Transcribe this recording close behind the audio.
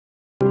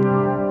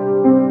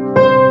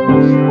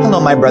Hello,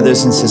 my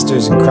brothers and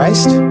sisters in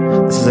Christ.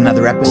 This is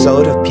another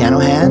episode of Piano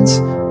Hands,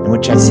 in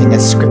which I sing a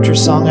scripture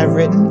song I've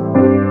written.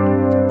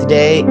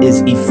 Today is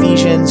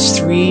Ephesians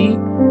 3,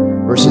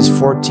 verses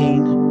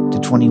 14 to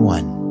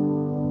 21.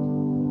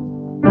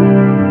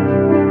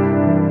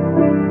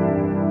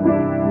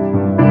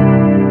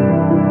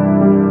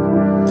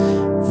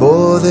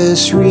 For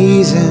this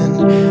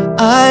reason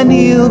I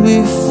kneel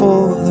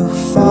before the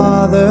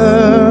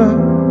Father,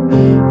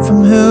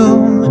 from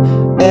whom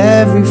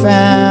every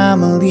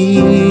family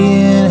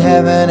in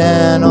heaven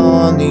and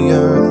on the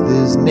earth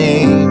is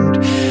named.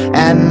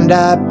 And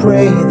I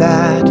pray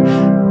that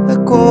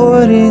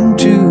according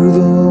to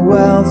the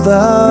wealth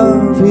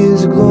of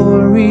His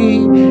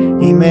glory,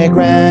 He may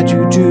grant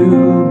you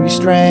to be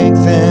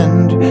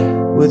strengthened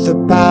with the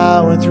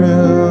power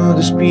through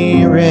the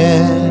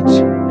Spirit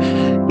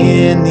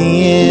in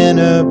the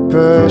inner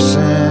person,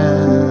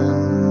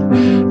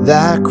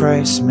 that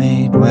Christ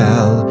may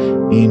dwell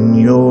in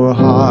your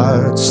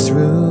hearts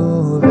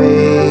through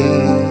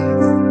faith,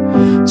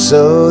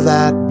 so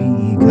that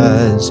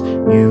because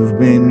you've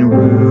been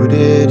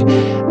rooted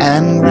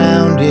and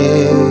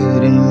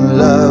grounded in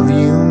love,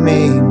 you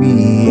may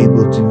be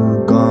able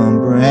to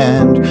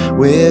comprehend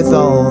with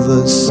all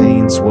the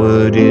saints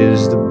what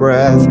is the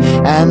breadth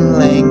and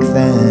length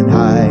and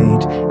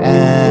height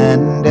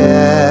and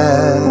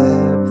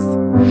depth,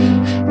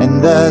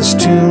 and thus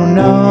to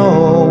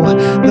know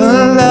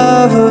the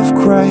love of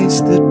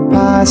Christ that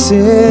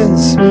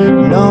passes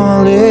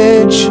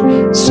knowledge,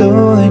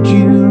 so that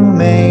you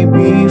may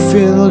be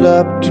filled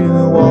up to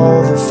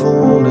all the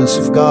fullness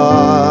of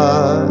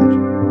God.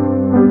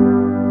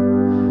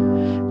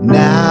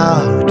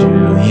 Now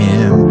to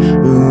Him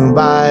who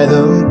by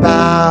the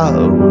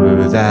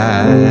power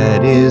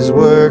that is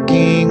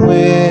working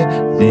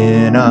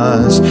within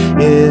us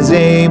is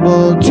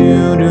able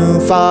to do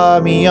far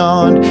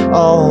beyond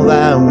all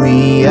that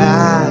we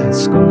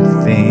ask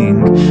or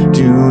think,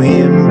 to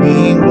Him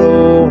be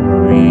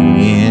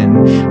glory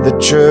in the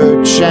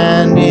church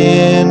and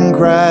in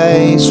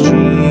Christ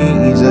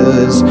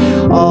Jesus,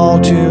 all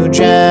to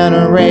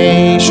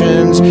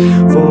generations.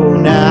 For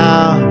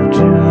now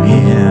to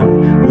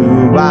Him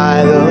who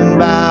by the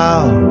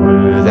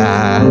power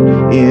that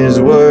is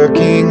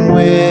working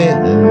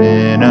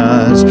within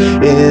us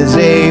is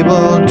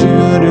able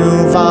to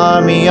do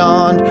far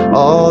beyond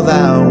all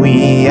that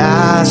we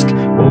ask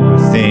or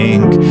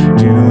think,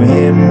 to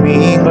Him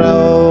be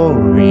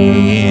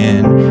glory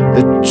in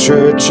the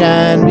church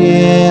and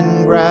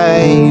in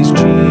Christ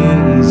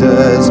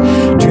Jesus,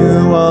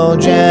 to all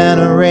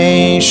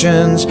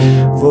generations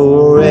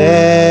forever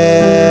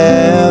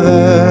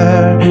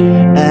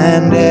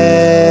and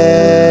ever.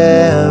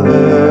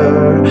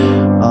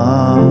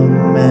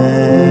 Amen.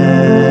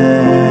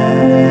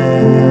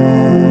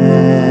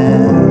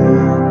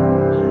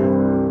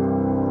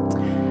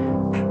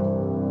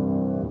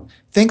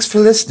 Thanks for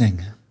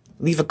listening.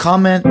 Leave a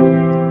comment.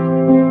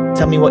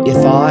 Tell me what you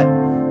thought.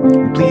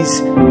 And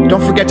please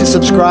don't forget to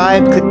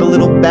subscribe. Click the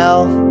little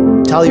bell.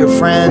 Tell your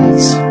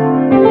friends.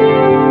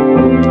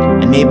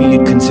 And maybe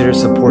you'd consider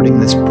supporting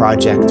this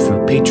project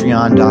through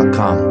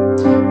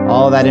patreon.com.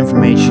 All that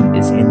information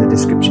is in the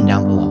description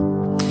down below.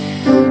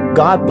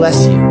 God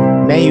bless you.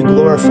 May you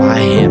glorify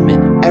Him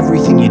in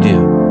everything you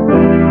do.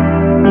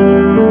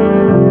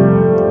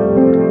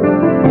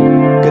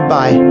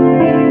 Goodbye.